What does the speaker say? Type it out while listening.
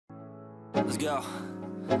Let's go.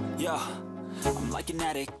 Yo, I'm like an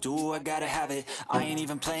addict, do I gotta have it. I ain't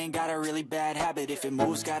even playing, got a really bad habit. If it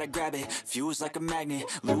moves, gotta grab it, fuse like a magnet.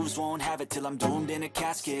 Lose, won't have it till I'm doomed in a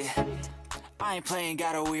casket. I ain't playing,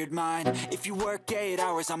 got a weird mind. If you work 8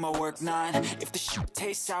 hours, I'ma work 9. If the shit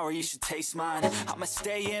tastes sour, you should taste mine. I'ma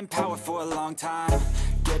stay in power for a long time.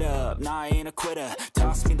 Get up, nah, I ain't a quitter.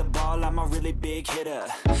 Toss me the ball, I'm a really big hitter.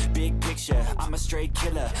 Big picture, I'm a straight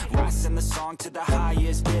killer. Rising the song to the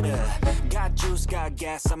highest bidder. Got juice, got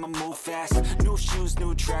gas, I'ma move fast. New shoes,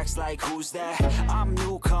 new tracks, like who's that? I'm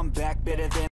new, come back, better than